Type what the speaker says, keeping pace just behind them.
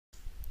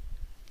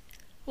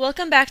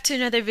Welcome back to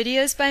another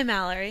Videos by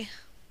Mallory.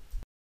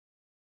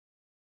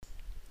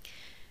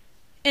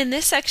 In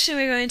this section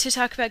we're going to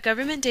talk about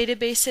government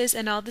databases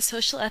and all the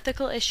social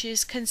ethical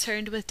issues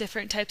concerned with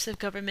different types of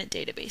government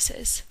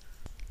databases.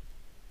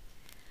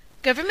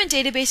 Government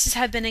databases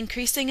have been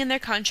increasing in their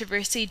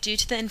controversy due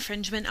to the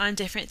infringement on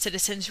different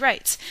citizens'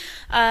 rights.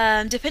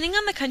 Depending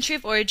on the country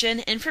of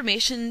origin,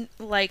 information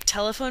like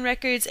telephone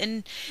records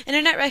and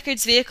internet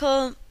records,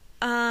 vehicle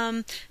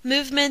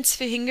movements,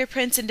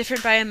 fingerprints, and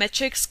different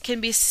biometrics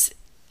can be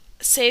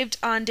saved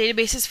on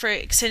databases for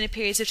extended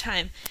periods of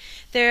time.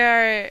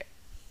 The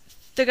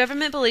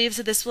government believes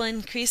that this will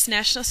increase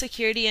national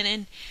security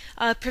and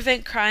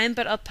prevent crime,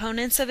 but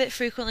opponents of it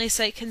frequently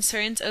cite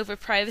concerns over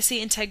privacy,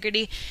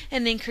 integrity,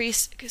 and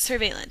increased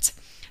surveillance.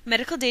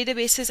 Medical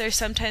databases are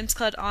sometimes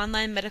called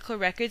online medical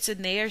records,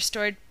 and they are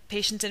stored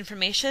patients'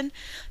 information.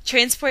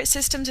 Transport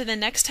systems are the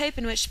next type,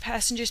 in which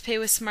passengers pay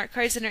with smart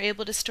cards and are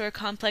able to store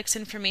complex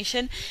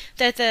information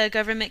that the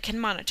government can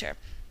monitor.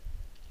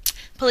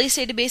 Police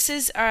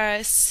databases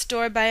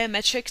store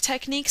biometric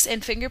techniques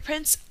and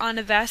fingerprints on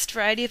a vast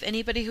variety of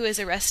anybody who is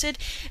arrested,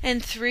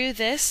 and through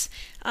this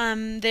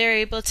they're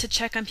able to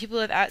check on people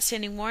with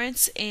outstanding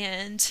warrants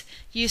and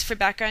use for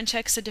background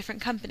checks of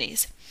different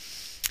companies.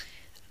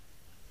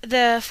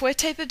 The fourth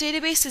type of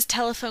database is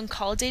telephone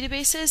call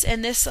databases,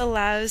 and this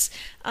allows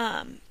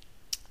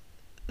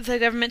the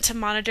government to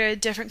monitor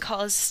different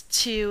calls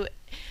to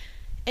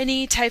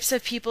any types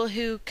of people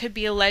who could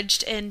be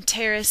alleged in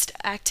terrorist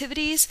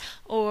activities,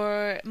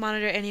 or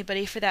monitor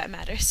anybody for that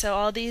matter. So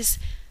all these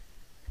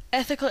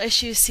ethical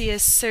issues see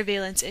as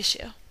surveillance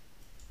issue.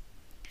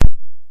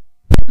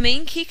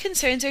 Main key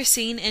concerns are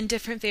seen in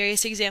different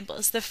various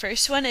examples. The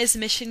first one is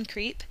mission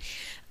creep.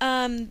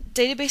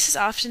 Databases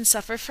often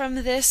suffer from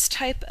this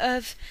type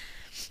of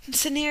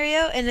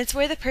scenario, and it's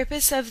where the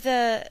purpose of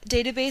the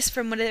database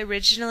from what it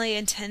originally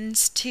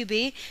intends to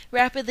be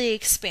rapidly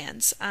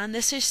expands.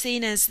 This is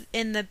seen as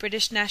in the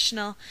British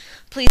National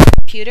Police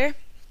computer.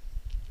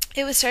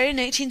 It was started in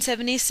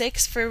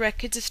 1976 for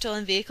records of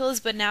stolen vehicles,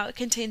 but now it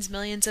contains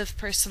millions of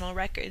personal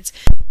records.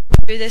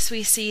 Through this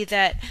we see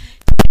that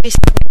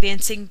databases are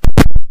advancing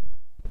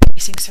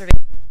surveillance.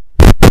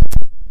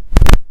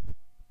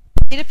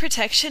 Data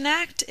Protection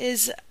Act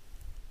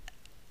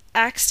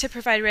acts to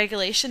provide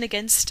regulation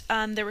against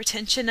the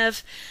retention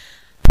of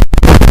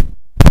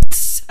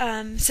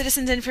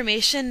citizens'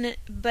 information,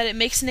 but it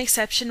makes an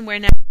exception where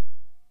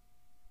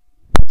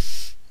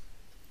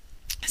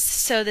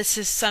so this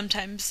is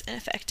sometimes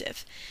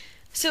ineffective.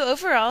 So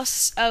overall,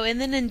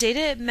 and then in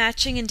data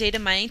matching and data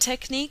mining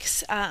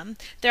techniques,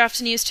 they're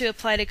often used to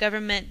apply to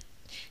government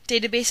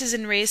databases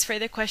and raise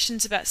further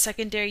questions about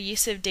secondary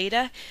use of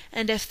data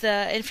and if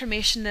the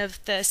information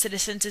of the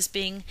citizens is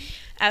being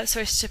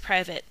outsourced to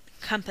private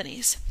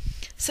companies.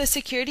 So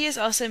security is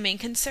also a main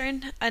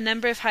concern. A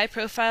number of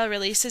high-profile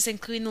releases,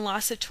 including the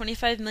loss of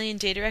 25 million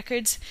data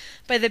records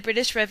by the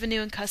British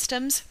Revenue and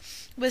Customs,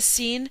 was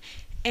seen,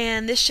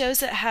 and this shows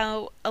that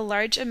how a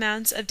large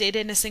amounts of data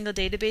in a single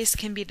database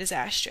can be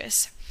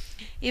disastrous.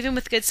 Even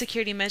with good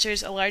security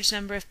measures, a large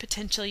number of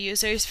potential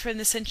users from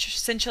the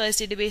centralized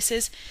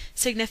databases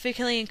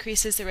significantly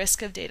increases the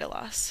risk of data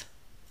loss.